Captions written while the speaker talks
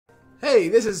Hey,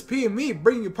 this is P and me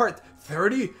bringing you part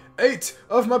 38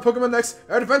 of my Pokemon X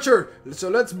adventure. So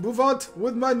let's move on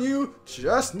with my new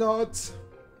chestnut.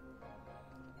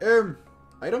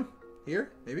 Item?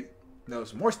 Here? Maybe? No,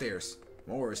 some more stairs.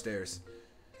 More stairs.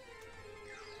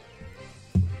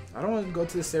 I don't want to go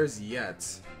to the stairs yet.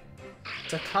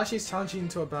 Takashi's challenging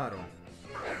into a battle.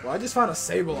 Well, I just found a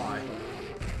Sableye.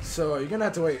 So you're gonna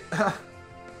have to wait.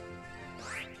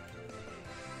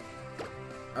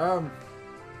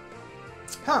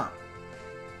 Huh.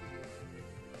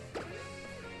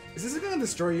 Is this gonna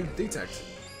destroy you? Detect.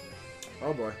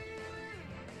 Oh boy.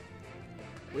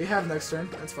 We have next turn.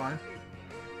 That's fine.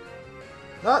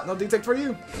 Ah, no detect for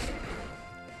you.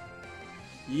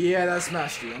 Yeah, that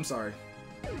smashed you. I'm sorry.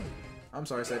 I'm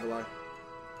sorry, Sableye.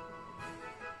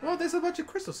 Well, there's a bunch of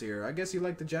crystals here. I guess you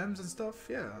like the gems and stuff.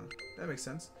 Yeah, that makes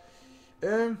sense.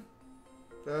 Okay,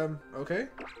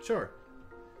 sure.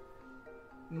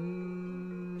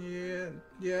 Yeah,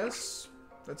 yes,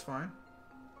 that's fine.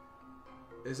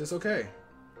 Is this okay?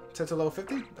 Set to level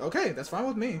 50? Okay, that's fine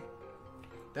with me.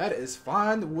 That is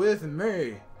fine with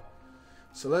me.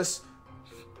 So let's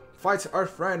fight our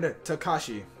friend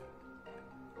Takashi.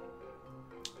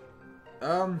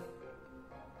 Pokemon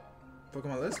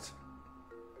list?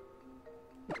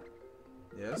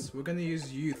 Yes, we're gonna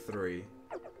use you three.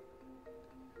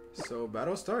 So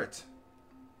battle start.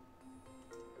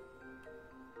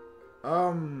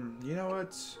 You know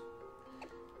what?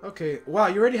 Okay, wow,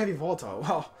 you already have Evolta.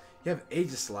 Wow, you have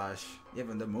Aegislash. You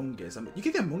have the Mungus. You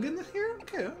can get Mungus here?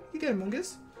 Okay, you get a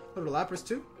Mungus. Little Lapras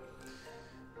too.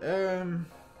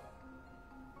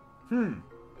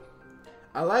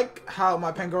 I like how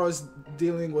my Pangoro is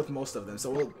dealing with most of them,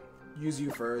 so we'll use you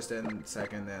first, and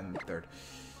second, and third.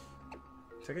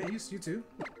 Second, use you too.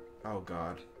 Oh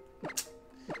god.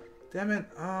 Damn it,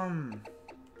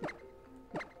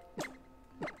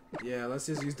 yeah, let's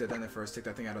just use the Dedenne first. Take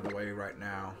that thing out of the way right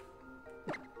now.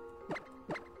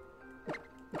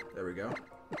 There we go.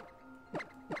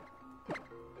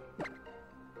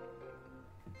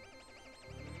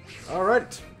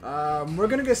 Alright, we're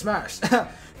gonna get smashed.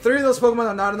 3 of those Pokemon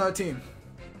are not on our team.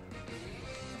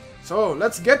 So,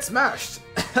 let's get smashed!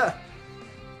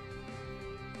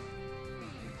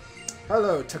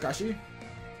 Hello, Takashi.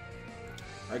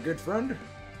 My good friend.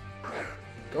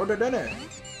 Go to Dedenne.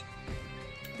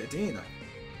 Dedenne.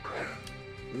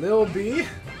 Lil B.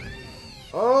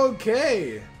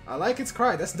 Okay. I like its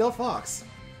cry. That's Del Fox.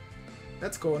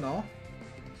 That's cool and all.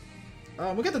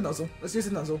 We got the Nuzzle. Let's use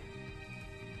the Nuzzle.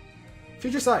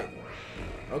 Future Sight.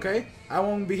 Okay. I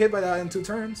won't be hit by that in 2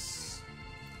 turns.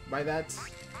 By that.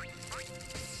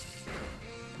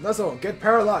 Nuzzle, get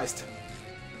paralyzed.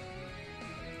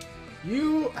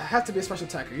 You have to be a special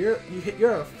attacker.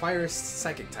 You're a fire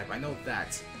psychic type. I know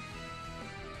that.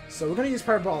 So we're gonna use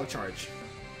Parabolic Charge.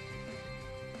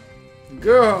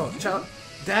 Go!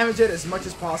 Damage it as much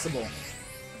as possible.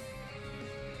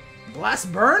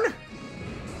 Blast Burn?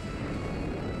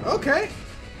 Okay.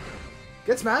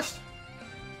 Get smashed.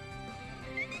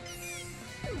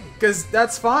 Because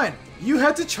that's fine. You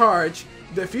had to charge.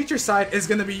 The Future Sight is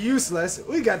gonna be useless.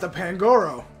 We got the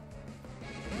Pangoro.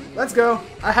 Let's go.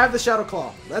 I have the Shadow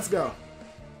Claw. Let's go.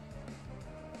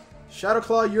 Shadow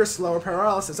Claw, you're slower.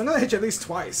 Paralysis. I'm gonna hit you at least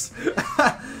twice.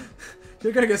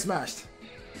 You're gonna get smashed.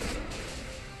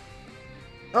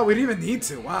 Oh, we didn't even need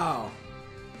to. Wow.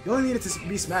 You only needed to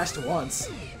be smashed once.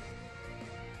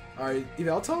 Alright,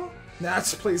 Evelto? Nah,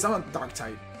 please, I'm a Dark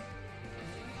type.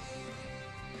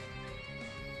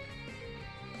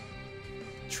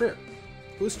 Trip.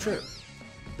 Who's Trip?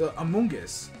 The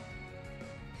Amoongus.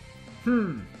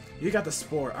 You got the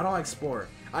Spore. I don't like Spore.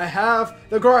 I have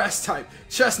the Grass type.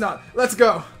 Chestnut. Let's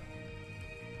go.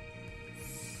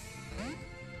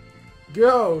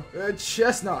 Go.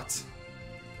 Chestnut.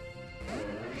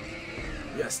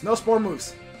 Yes. No Spore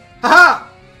moves. Haha!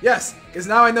 Yes. Because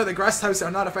now I know the Grass types are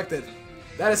not affected.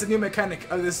 That is a new mechanic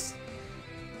of this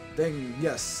thing.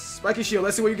 Yes. Spiky Shield.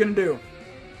 Let's see what you're going to do.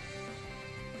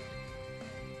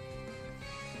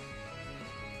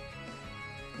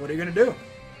 What are you going to do?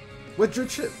 Withdrew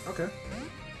Chip. Okay.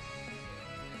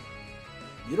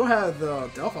 You don't have the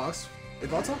Delphox.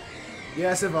 Evolta?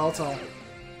 Yes, Evolta.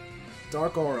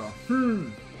 Dark Aura.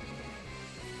 We're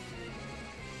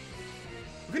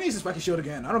gonna use the Spiky Shield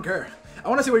again. I don't care. I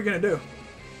want to see what you're gonna do.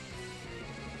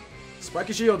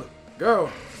 Spiky Shield. Go.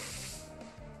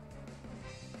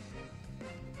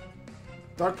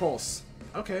 Dark Pulse.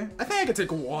 Okay. I think I could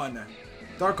take 1.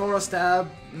 Dark Aura Stab.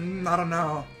 I don't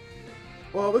know.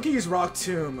 Well, we can use Rock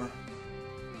Tomb.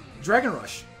 Dragon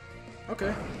Rush.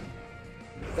 Okay.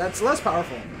 That's less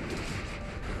powerful.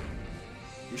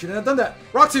 You shouldn't have done that.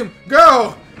 Rock Tomb,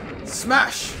 go!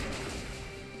 Smash!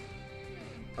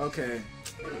 Okay.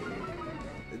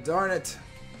 Darn it.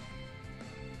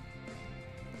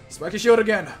 Spike your shield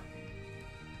again.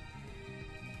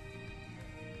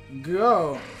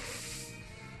 Go.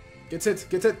 Get hit.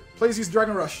 Get hit. Please use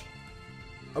Dragon Rush.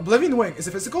 Oblivion Wing. Is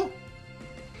it physical?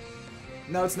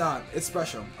 No, it's not. It's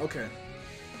special. Okay.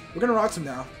 We're gonna rock him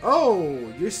now. Oh,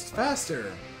 you're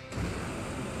faster.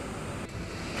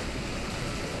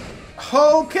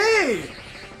 Okay.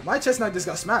 My chestnut just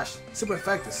got smashed. Super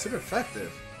effective. Super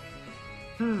effective.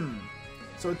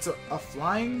 So it's a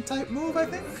flying type move, I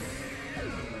think?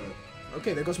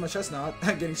 Okay, there goes my chestnut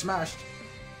getting smashed.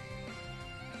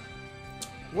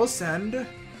 We'll send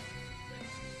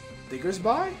Diggers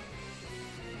by?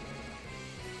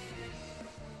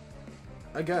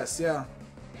 I guess, yeah.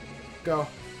 Go.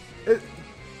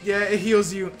 Yeah, it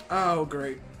heals you. Oh,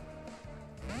 great.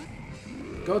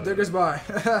 Go Diggers by.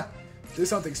 Do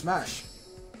something, smash.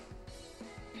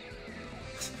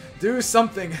 Do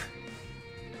something.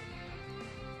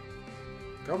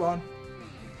 Come on.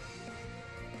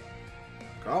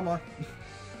 Come on.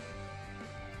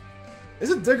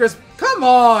 Is it Diggers? Come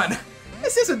on!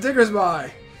 This is a Diggers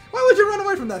by. Why would you run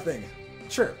away from that thing?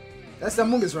 Sure. That's the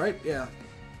Mungus, right? Yeah.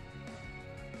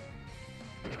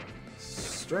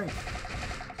 Strength.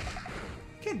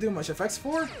 Can't do much effects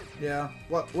for? Yeah.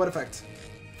 What effect?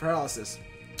 Paralysis.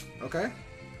 Okay.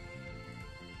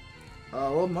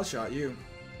 Well, Mudshot, you.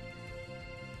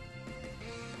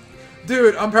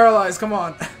 Dude, I'm paralyzed, come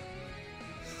on.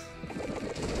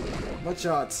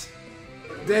 Mudshot.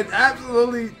 Did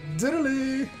absolutely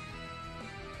diddly.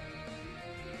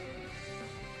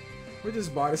 We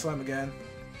just body slam again.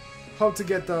 Hope to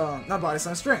get the not body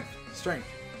slam, strength. Strength.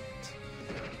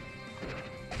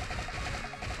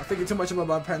 I'm thinking too much about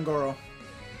my Pangoro.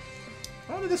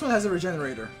 I wonder if this one has a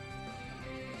regenerator.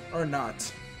 Or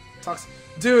not.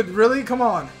 Dude, really? Come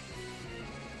on.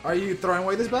 Are you throwing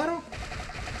away this battle?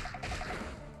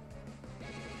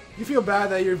 You feel bad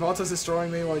that your Volta's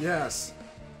destroying me? Well, yes.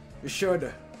 You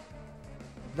should.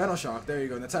 Venom Shock. There you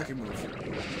go. An attacking move.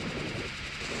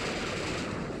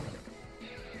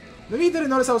 Maybe you didn't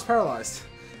notice I was paralyzed.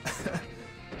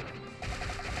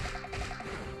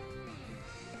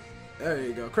 There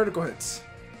you go. Critical hits.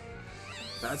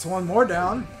 That's one more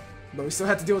down. But we still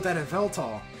have to deal with that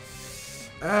Veltal.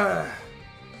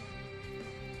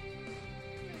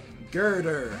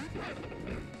 Girder.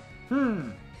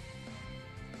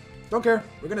 Don't care.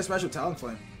 We're gonna smash with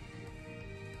Talonflame.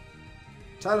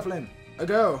 Talonflame, a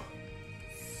go.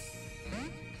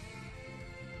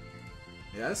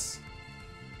 Yes.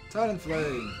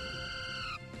 Talonflame.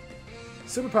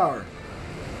 Superpower.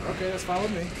 Okay, that's fine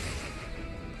with me.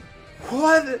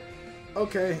 What?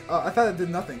 Okay, I thought it did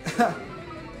nothing.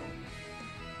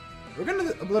 We're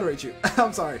gonna obliterate you.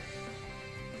 I'm sorry.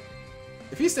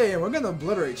 If you stay in, we're gonna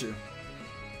obliterate you.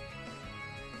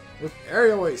 With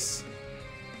Aerial Ace.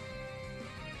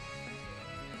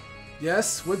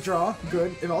 Yes, withdraw.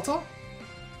 Good. Immortal?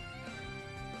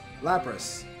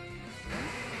 Lapras.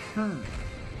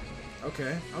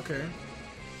 Okay, okay.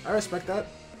 I respect that.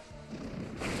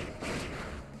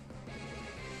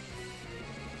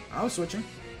 I'm switching.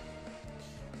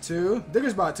 To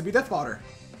Digger's Bot to be Death Fodder.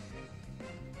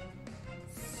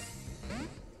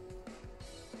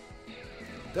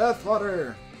 Death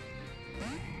Fodder.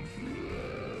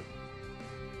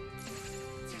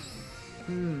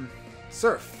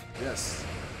 Surf. Yes.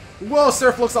 Whoa,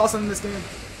 Surf looks awesome in this game.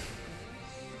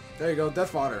 There you go, Death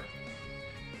Fodder.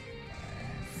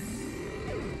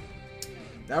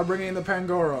 Now bringing in the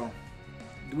Pangoro.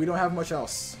 We don't have much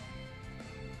else.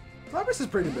 Lapras is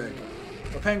pretty big,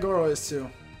 but Pangoro is too.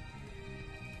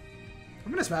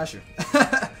 I'm gonna smash you.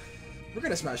 We're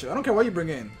gonna smash you. I don't care what you bring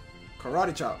in.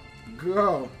 Karate Chop.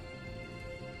 Go.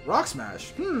 Rock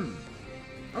Smash.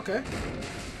 Okay.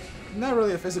 I'm not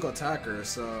really a physical attacker,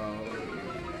 so...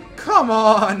 Come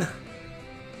on!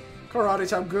 Karate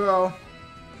Chop, go.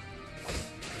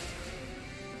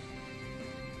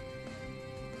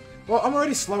 Well, I'm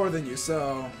already slower than you,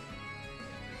 so...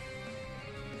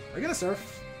 Are you gonna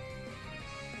surf?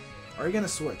 Or are you gonna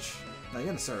switch? No, you're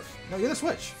gonna surf. No, you're gonna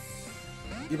switch.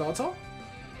 Evoltal?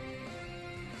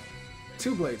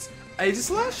 Two Blades.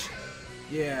 Aegislash?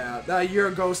 Yeah, you're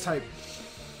a ghost type.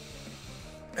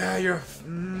 You're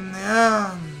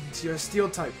a steel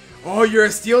type. Oh, you're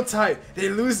a steel type. They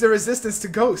lose their resistance to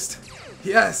ghost.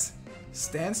 Yes.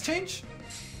 Stance change?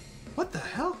 What the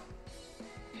hell?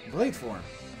 Blade form.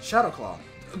 Shadow Claw.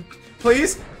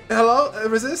 Please? Hello?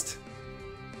 Resist?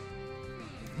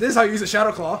 This is how you use a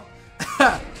Shadow Claw.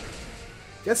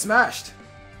 Get smashed.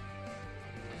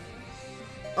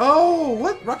 Oh,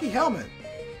 what? Rocky Helmet.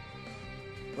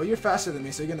 Well, you're faster than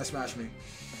me, so you're gonna smash me.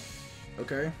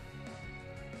 Okay.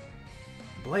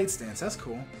 Blade stance, that's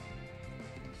cool.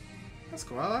 That's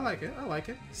cool. I like it. I like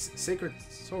it. Sacred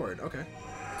sword. Okay.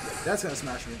 That's gonna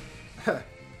smash me.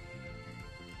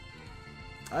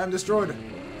 I am destroyed.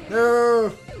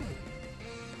 No.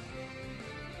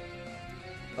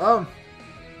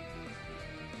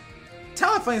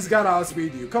 Talonflame's gotta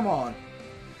outspeed you. Come on.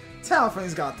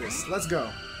 Talonflame's got this. Let's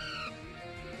go.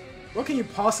 What can you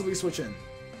possibly switch in?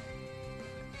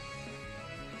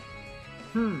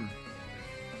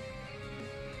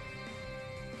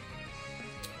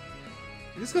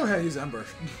 Just go ahead and use Ember.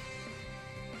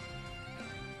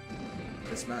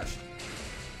 Get smashed.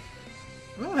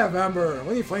 We don't have Ember.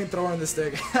 We need Flamethrower on this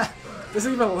thing.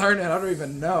 Doesn't even learn it. I don't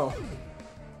even know.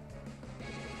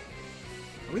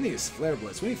 We need Flare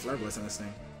Blitz. We need Flare Blitz on this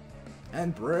thing.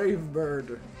 And Brave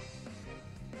Bird.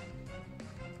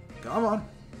 Come on.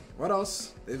 What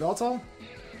else? Yveltal?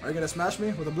 Are you gonna smash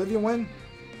me with Oblivion Wing?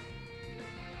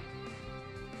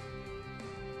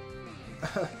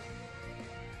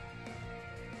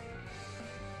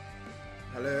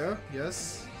 Hello?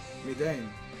 Yes? Midane.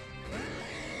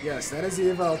 Yes, that is the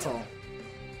Yveltal.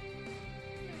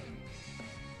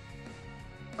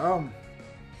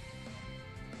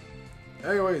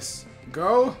 Anyways,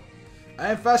 go. I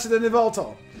am faster than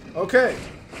Yveltal. Okay.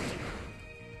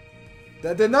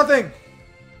 That did nothing.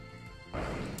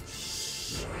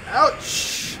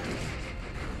 Ouch.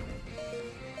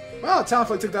 Wow,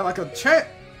 Talonflame took that like a champ.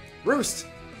 Roost.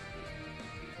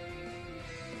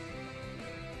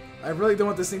 I really don't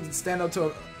want this thing to stand up to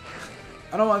a...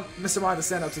 I don't want Mr. Mime to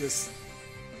stand up to this.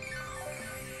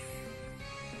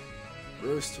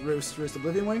 Roost, Roost, Roost.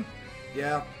 Oblivion Wing?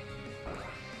 Yeah.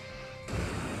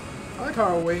 I like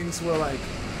how our wings were like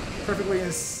perfectly in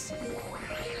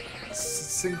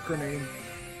synchrony.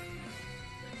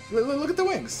 Look at the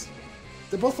wings.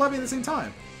 They're both flapping at the same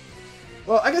time.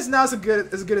 Well, I guess now's as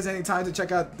good as any time to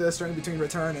check out the string between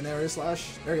Return and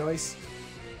Aerial Ace.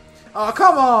 Oh,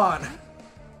 come on!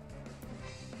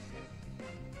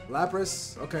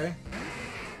 Lapras, okay.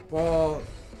 Well,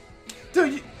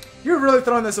 dude, you're really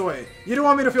throwing this away. You don't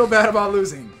want me to feel bad about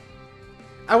losing.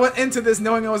 I went into this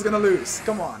knowing I was gonna lose.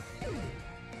 Come on.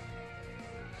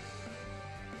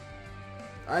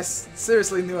 I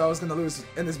seriously knew I was gonna lose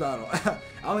in this battle. I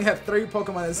only had 3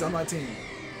 Pokemon on my team.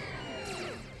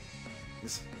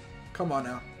 Just, come on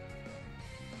now.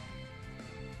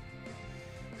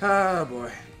 Ah,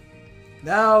 boy.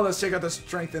 Now let's check out the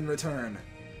strength in Return.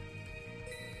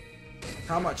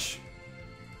 How much?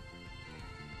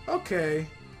 Okay.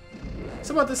 It's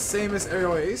about the same as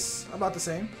Aerial Ace. About the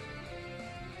same.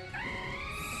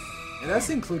 And that's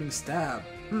including Stab.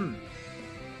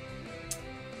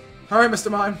 Alright,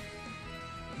 Mr. Mime.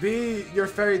 Be your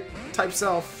fairy type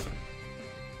self.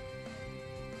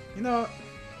 You know,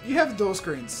 you have dual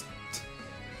screens.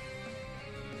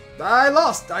 I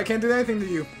lost. I can't do anything to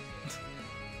you.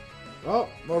 Well,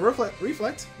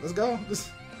 reflect. Let's go.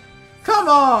 Come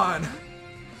on!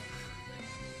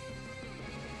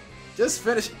 Just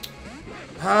finish.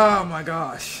 Oh my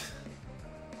gosh.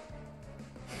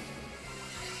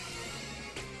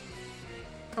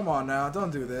 Come on now,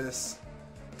 don't do this.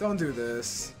 Don't do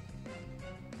this.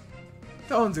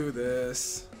 Don't do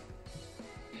this.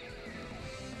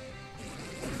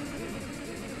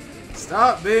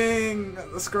 Stop being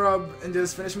a scrub and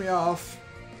just finish me off.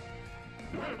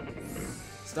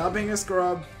 Stop being a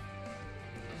scrub.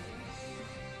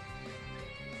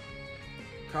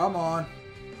 Come on.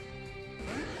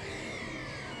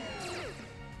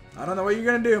 I don't know what you're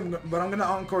gonna do, but I'm gonna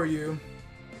encore you.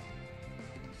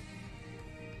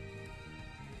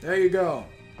 There you go.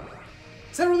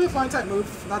 Is that really a flying type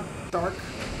move? Not dark?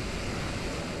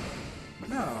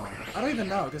 No, I don't even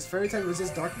know, because fairy type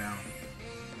resists dark now.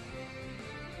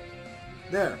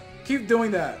 There. Keep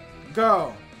doing that.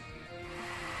 Go.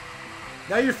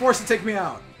 Now you're forced to take me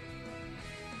out.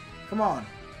 Come on.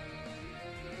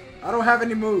 I don't have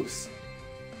any moves.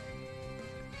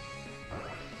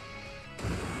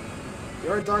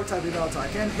 You're a dark type, Yveltal. I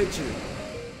can't hit you.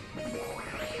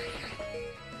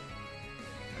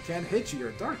 I can't hit you. You're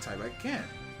a dark type. I can't.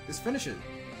 Just finish it.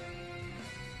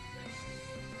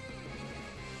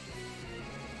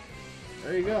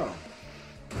 There you go.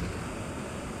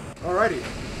 Alrighty.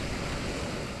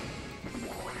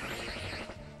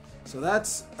 So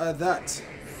that's that.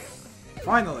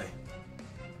 Finally.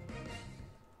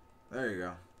 There you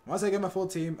go. Once I get my full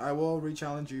team, I will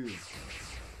re-challenge you.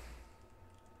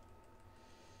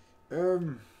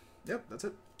 Yep, that's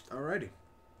it. Alrighty.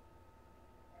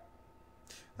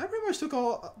 That pretty much took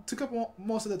up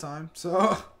most of the time,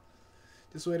 so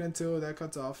just wait until that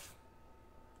cuts off.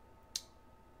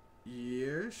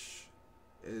 Yes.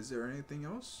 Is there anything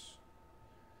else?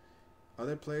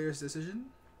 Other players' decision?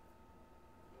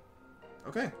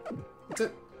 Okay, that's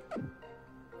it.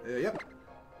 Yep.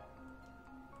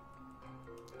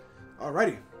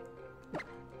 Alrighty.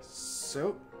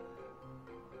 So,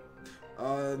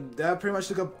 that pretty much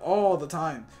took up all the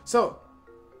time. So,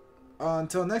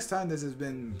 until next time, this has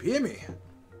been PME.